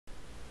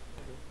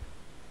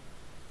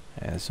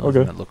Yeah, it's the only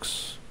thing that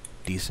looks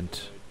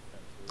decent.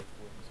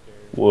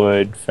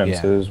 Wood,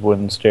 fences,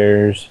 wooden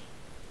stairs.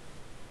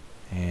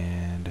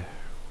 And...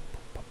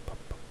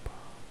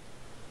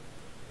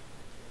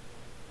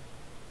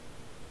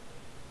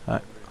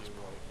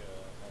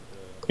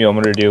 You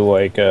want me to do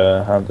like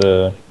how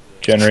the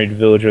generated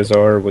villages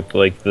are with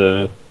like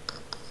the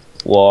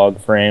log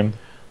frame?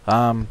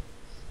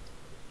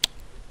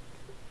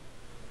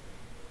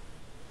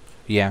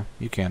 Yeah,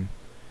 you can.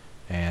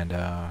 And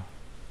I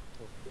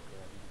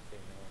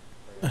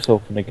was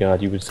hoping to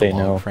God you would say log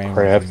no. frame,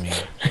 Crap. what do you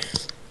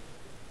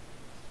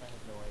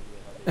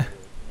mean?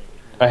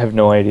 I have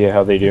no idea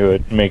how they do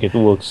it. Make it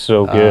look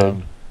so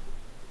good.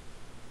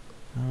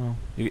 Oh,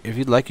 if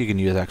you'd like, you can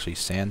use actually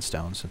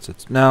sandstone since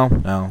it's no.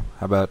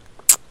 How about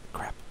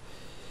crap?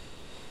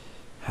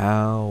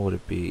 How would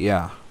it be?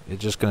 Yeah,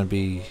 it's just gonna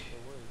be.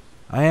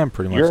 I am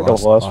pretty much You're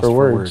lost for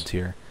words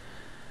here.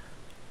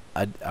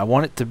 I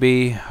want it to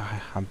be.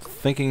 I'm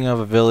thinking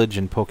of a village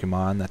in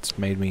Pokemon that's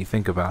made me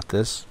think about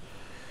this,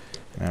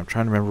 and I'm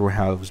trying to remember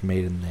how it was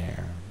made in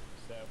there.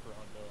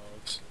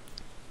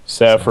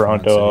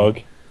 Saffron dog.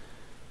 City.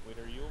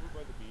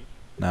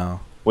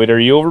 No. Wait, are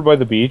you over by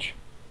the beach?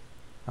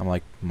 I'm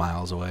like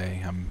miles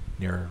away. I'm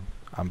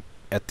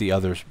at the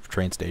other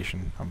train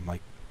station. I'm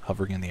like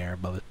hovering in the air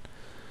above it.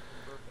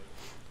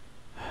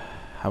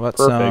 How about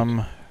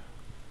some...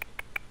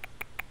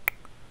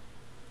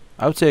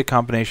 I would say a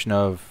combination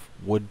of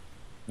wood,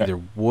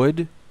 either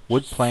wood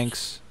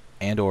planks,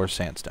 and or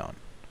sandstone.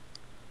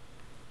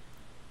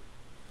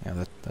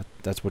 Yeah,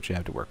 that's what you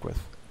have to work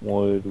with.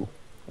 Wood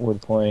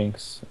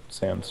planks,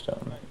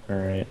 sandstone. All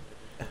right.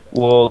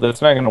 Well,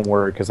 that's not gonna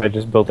work because I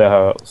just built a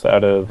house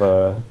out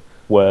of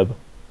web.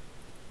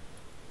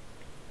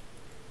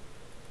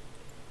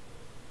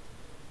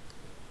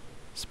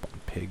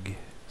 Spawn pig,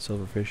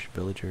 silverfish,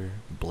 villager,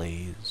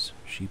 blaze,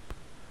 sheep,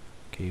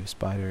 cave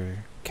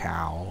spider,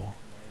 cow.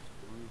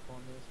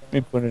 We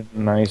put a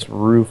nice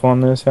roof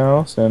on this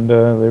house, and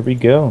there we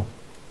go.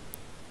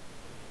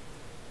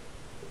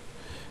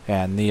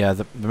 And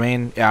the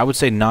main, I would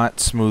say not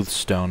smooth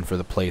stone for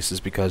the places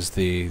because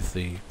the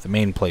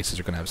main places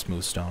are gonna have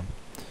smooth stone.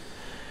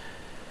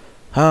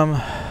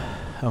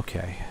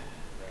 Okay.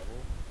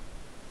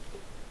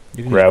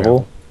 You can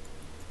Gravel.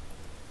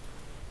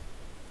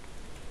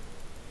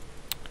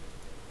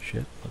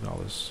 Shit! Look at all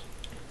this.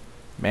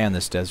 Man,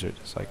 this desert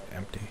is like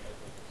empty.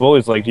 I've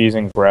always liked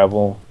using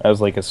gravel as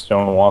like a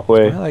stone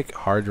walkway. Is my like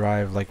hard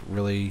drive like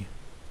really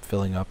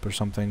filling up or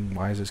something?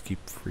 Why does this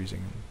keep freezing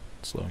and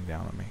slowing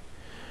down on me?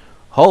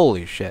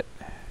 Holy shit.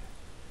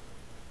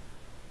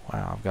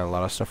 Wow, I've got a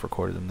lot of stuff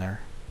recorded in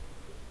there.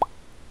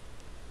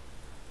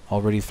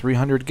 Already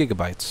 300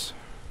 gigabytes.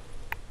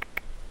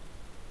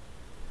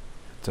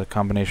 It's a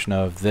combination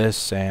of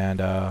this and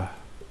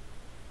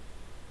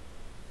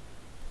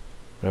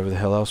whatever the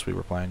hell else we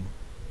were playing.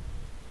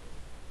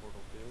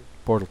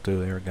 Portal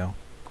 2, there we go.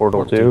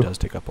 Portal 2 does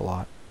take up a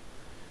lot.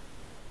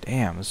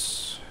 Damn,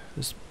 this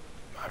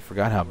I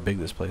forgot how big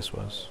this place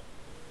was.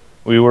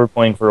 We were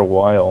playing for a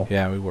while.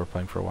 Yeah, we were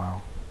playing for a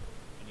while.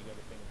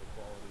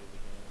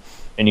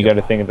 And you got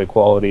to think of the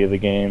quality of the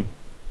game.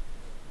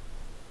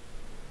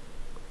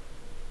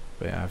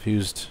 But yeah,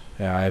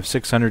 I have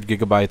 600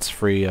 gigabytes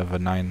free of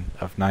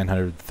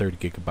 930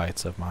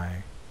 gigabytes of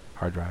my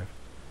hard drive.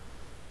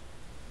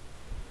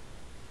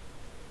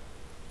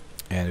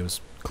 And it was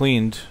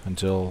cleaned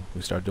until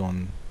we started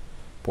doing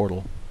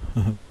Portal.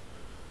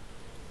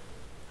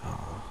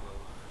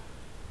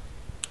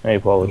 I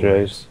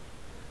apologize.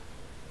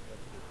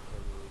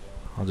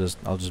 I'll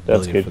just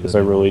That's good because I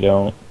really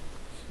don't.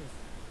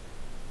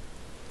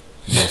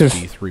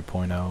 USB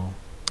 3.0.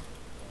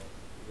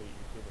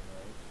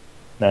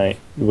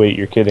 Wait,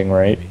 you're kidding,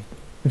 right?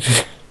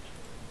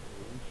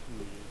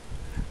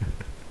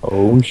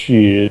 Oh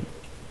shit.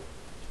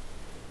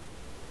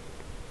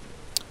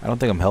 I don't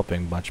think I'm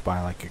helping much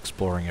by like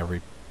exploring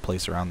every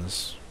place around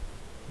this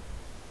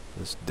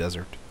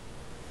desert.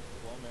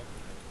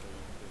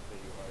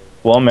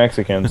 Well, I'm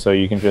Mexican, so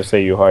you can just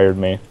say you hired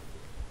me.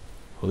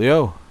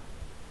 Julio,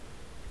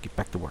 get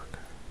back to work.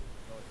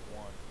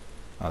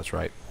 Oh, that's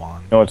right,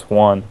 Juan. No, it's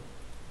Juan.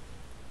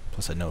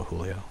 Plus, I know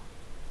Julio.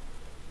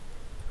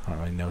 I don't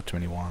really know too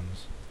many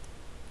Juans.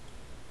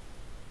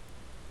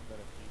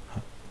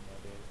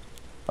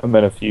 I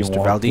met a few Mr.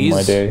 Juans Valdez? in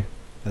my day.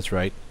 That's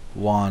right,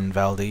 Juan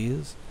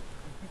Valdez.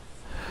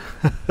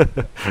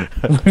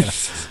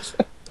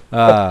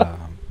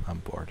 I'm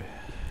bored.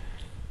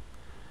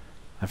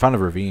 I found a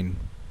ravine.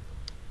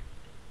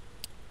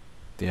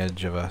 The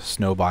edge of a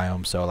snow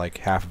biome, so like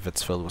half of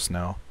it's filled with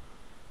snow.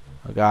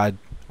 Oh god,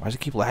 why does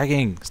it keep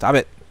lagging? Stop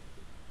it!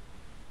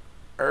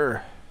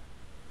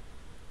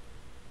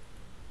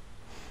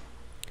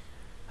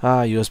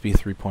 USB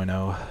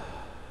 3.0.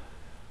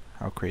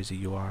 How crazy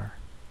you are.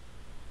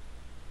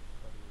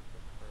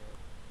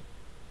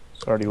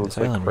 Already looks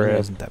This like island crap. really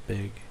isn't that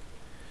big.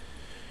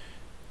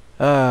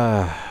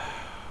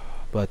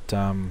 But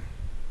yeah,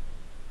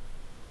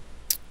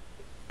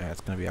 it's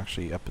gonna be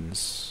actually up in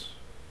this.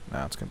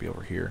 No, it's gonna be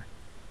over here.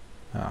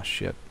 Oh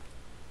shit.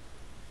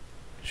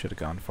 Should have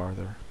gone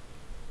farther.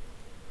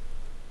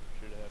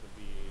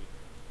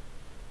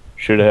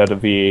 Should have had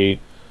a V8.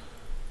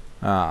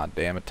 Ah,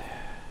 damn it.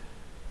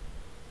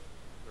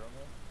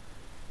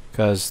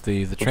 Because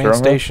the What's train wrong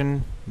with it?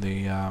 station,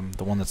 the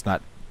one that's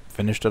not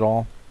finished at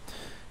all.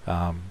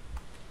 Oh,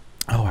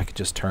 I could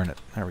just turn it.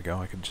 There we go.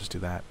 I could just do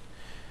that.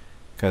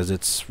 Because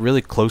it's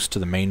really close to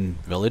the main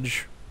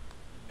village,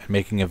 and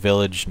making a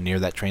village near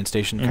that train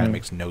station kind of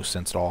makes no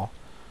sense at all.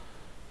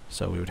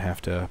 So we would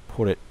have to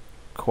put it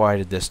quite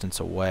a distance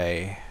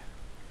away,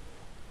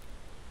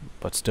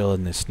 but still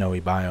in this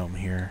snowy biome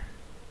here.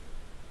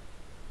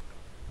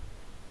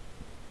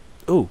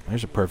 Ooh,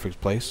 there's a perfect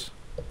place.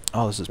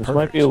 Oh, this is This perfect.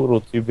 might be a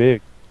little too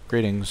big.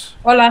 Greetings.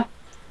 Hola.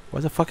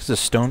 What the fuck is this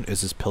stone?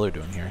 Is this pillar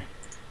doing here?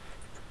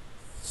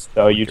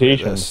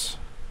 Salutations.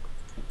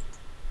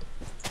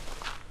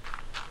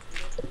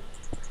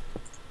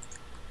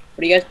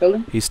 What are you guys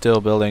building? He's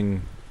still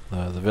building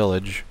the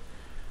village.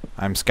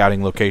 I'm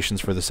scouting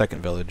locations for the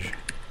second village.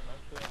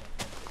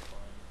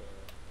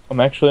 I'm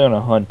actually on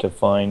a hunt to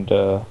find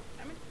Diamond?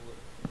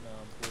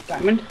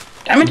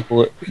 Diamond?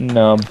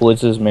 no,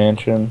 Blitz's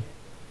mansion.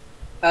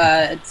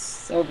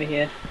 It's over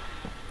here.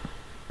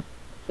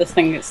 This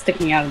thing that's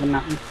sticking out of the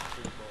mountain.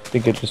 I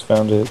think I just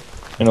found it.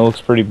 And it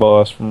looks pretty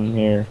boss from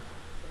here.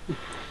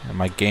 And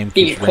my game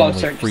You keeps get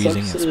closer, randomly it just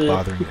freezing. looks, It's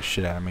bothering the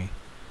shit out of me.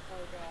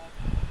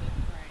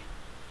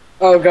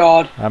 Oh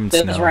god, I'm in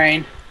there's snow,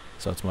 rain.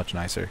 so it's much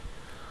nicer.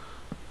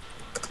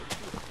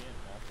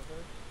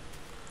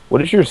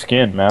 What is your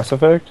skin? Mass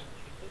Effect?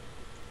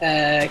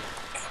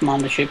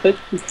 Commander Shepard.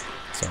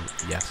 So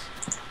yes.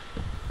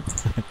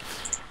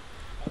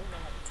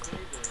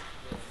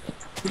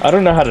 I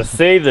don't know how to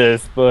say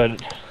this,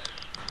 but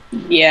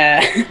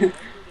Yeah.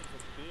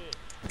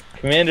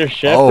 Commander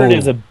Shepard Oh.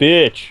 is a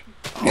bitch.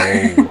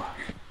 Oh.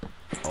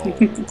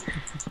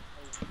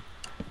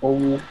 Oh.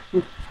 Oh.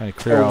 Trying to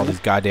clear all these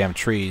goddamn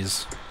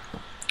trees.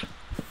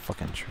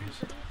 Fucking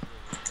trees.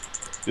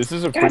 This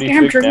is a pretty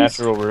Goddamn sick trees.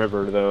 natural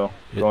river, though,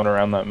 going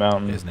around that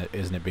mountain. Isn't it?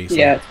 Isn't it beastly?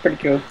 Yeah, it's pretty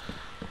cool.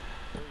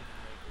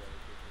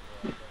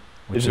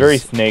 Which It's very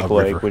is a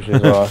snake-like, river. which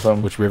is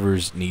awesome. Which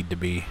rivers need to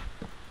be.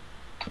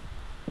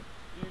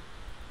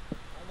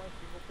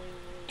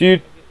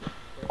 Dude,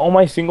 all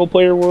my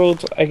single-player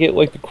worlds, I get,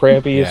 like, the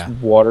crappiest Yeah.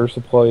 water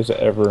supplies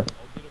ever.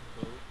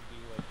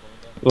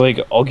 Like,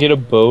 I'll get a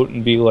boat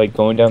and be, like,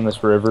 going down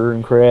this river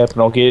and crap,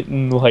 and I'll get,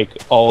 like,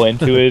 all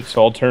into it,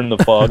 so I'll turn the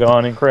fog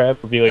on and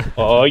crap, and be like,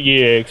 oh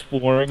yeah,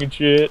 exploring and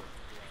shit.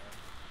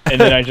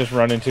 And then I just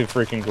run into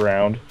freaking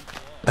ground.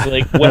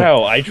 Like,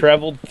 wow, I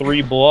traveled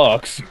 3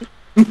 blocks.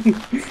 New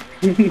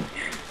And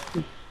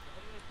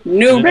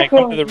then I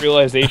come to record! the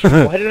realization,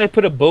 why did I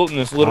put a boat in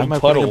this Why little am I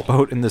putting puddle? a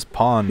boat in this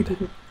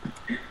pond?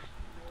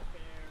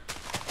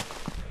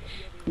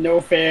 No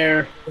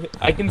fair.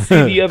 I can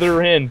see the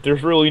other end.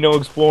 There's really no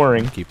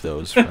exploring. Keep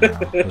those for now.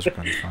 Those are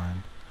going to be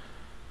fine.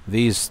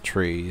 These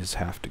trees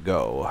have to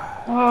go.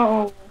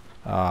 Oh.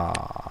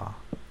 Ah.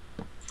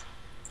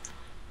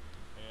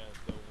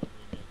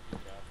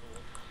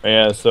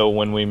 Yeah, so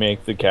when we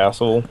make the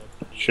castle,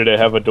 should it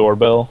have a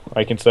doorbell?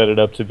 I can set it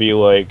up to be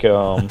like,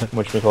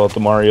 whatchamacallit, the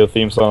Mario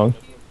theme song.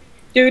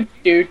 Do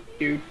do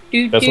do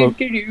do That's do what-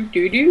 do do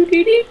do do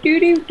do do do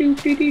do do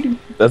do do.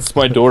 That's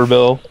my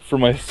doorbell for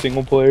my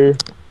single player.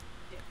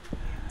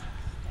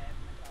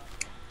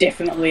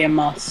 Definitely a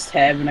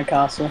must-have in a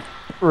castle.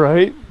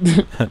 Right?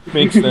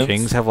 Makes sense.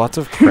 Kings have lots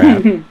of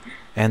crap,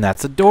 and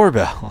that's a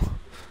doorbell.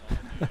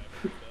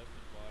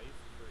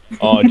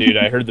 Oh, dude,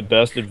 I heard the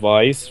best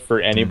advice for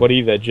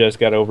anybody that just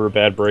got over a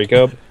bad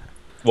breakup.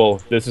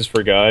 Well, this is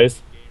for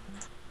guys.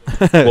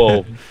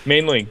 Well,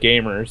 mainly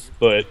gamers,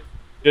 but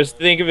just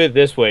think of it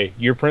this way.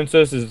 Your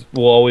princess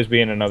will always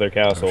be in another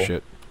castle. Oh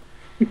shit.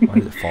 Why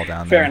did it fall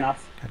down Fair there?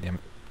 enough. God damn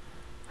it.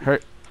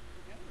 Hurt.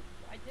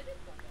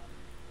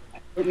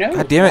 No,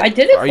 God damn it. I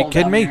did it. Are you fall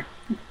kidding down me? there.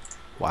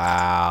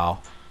 Wow.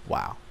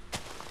 Wow.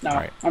 No,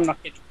 Alright. I'm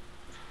not kidding.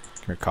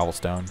 Come here,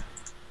 cobblestone. Come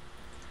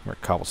here,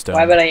 cobblestone.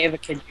 Why would I ever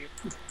kid you?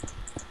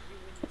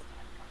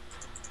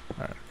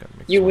 Alright, gotta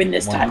make You this win one-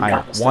 this one time, higher.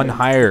 cobblestone. One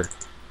higher.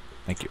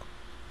 Thank you.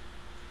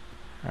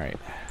 Alright.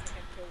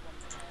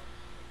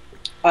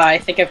 I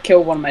think I've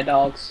killed one of my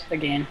dogs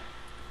again.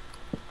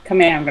 Come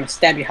here, I'm gonna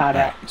stab you hard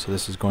out. Alright, so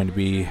this is going to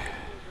be...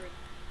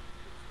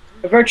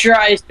 Avert your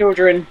eyes,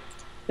 children.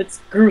 It's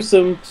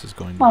gruesome. This is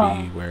going to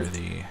Aw. be where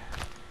the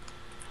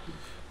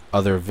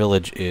other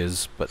village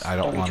is, but I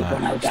don't Don't want you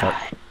wanna to start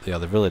die? the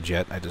other village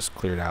yet. I just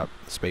cleared out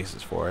the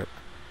spaces for it.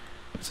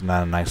 It's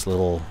not a nice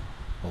little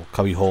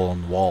cubby hole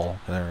in the wall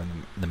there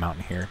in the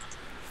mountain here.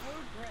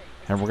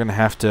 And we're going to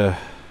have to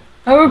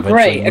Oh eventually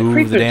great, a move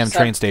creeper the damn just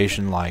train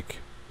station like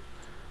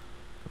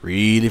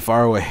really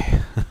far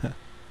away.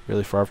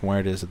 Really far from where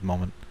it is at the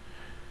moment.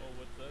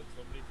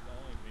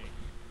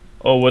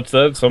 Oh, what's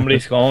that?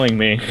 Somebody's calling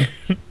me.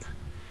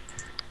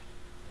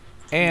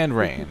 And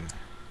rain.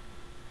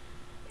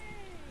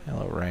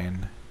 Hello,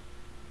 rain.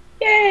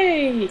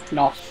 Yay!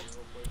 No.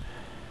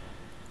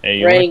 Hey,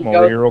 you want to Rain, come go.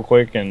 over here real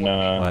quick and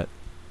What?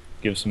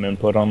 give some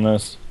input on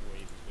this?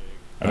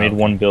 I Oh. made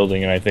one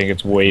building and I think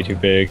it's way too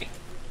big.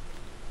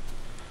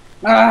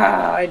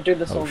 Ah, I do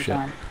this Oh, all the shit.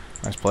 time.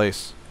 Nice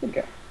place. Good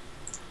go.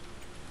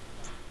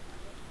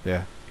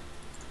 Yeah.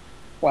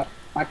 What?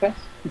 My place?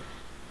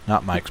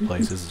 Not Mike's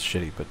place. This is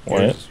shitty, but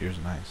What? yours is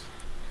nice.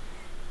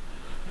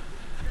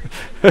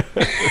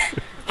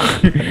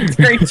 It's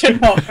great to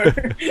know.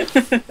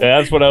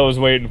 That's what I was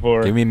waiting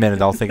for. Give me a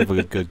minute. I'll think of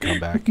a good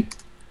comeback.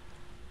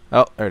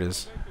 Oh, there it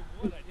is.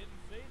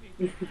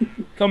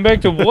 Come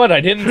back to what?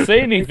 I didn't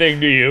say anything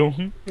to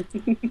you.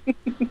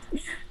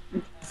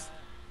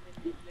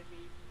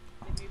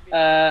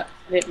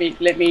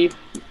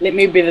 Let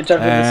me be the judge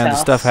of this And the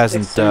house. stuff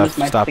hasn't as soon as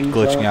my stopped things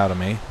glitching are- out of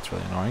me. It's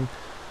really annoying.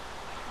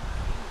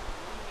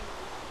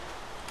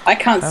 I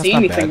can't That's see not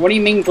anything. bad. What do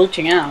you mean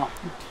glitching out?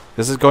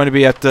 This is going to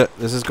be at the.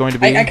 This is going to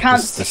be. I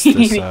can't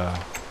see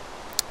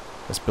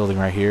this building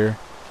right here.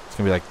 It's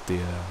gonna be like the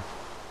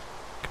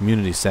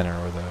community center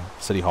or the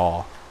city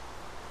hall.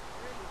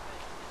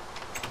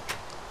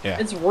 Yeah.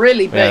 It's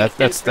really big. Yeah, and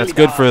that's it's really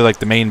good dark. for like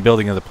the main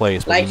building of the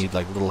place, but Like- we need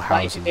like little like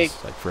houses big.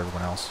 like for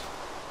everyone else.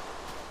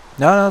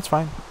 No, it's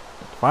fine.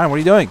 Fine. What are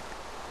you doing?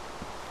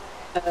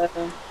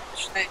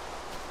 Should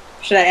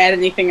should I add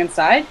anything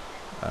inside?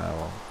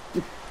 Well,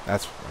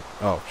 that's.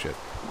 Oh shit.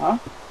 Oh,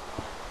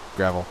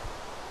 Gravel.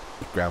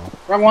 Gravel.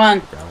 wrong one.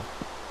 Gravel.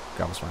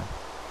 Gravel's fine.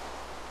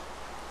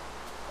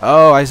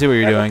 Oh, I see what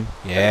you're Gravel. doing.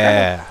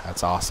 Yeah,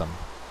 that's awesome.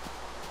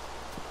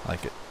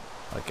 Like it.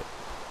 Like it.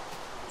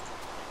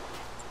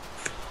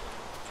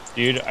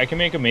 Dude, I can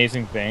make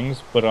amazing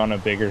things, but on a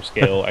bigger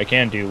scale. I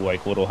can't do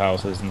like little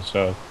houses and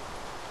stuff.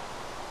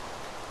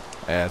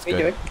 Yeah, that's What are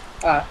you good.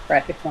 doing?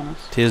 Right, this one is.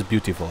 Tis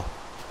beautiful.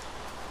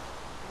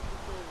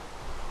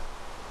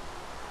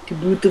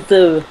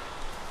 Beautiful.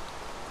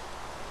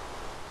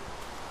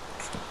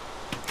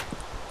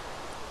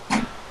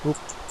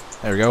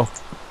 There we go.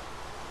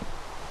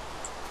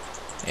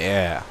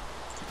 Yeah.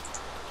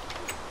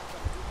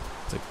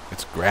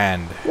 It's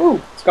grand.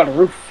 Ooh, it's got a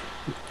roof.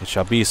 It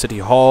shall be City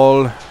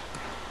Hall.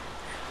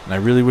 And I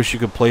really wish you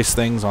could place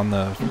things on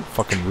the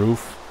fucking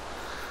roof.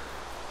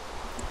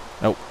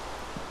 Nope.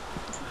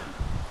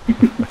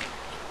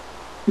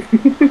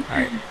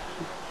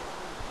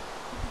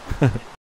 Alright.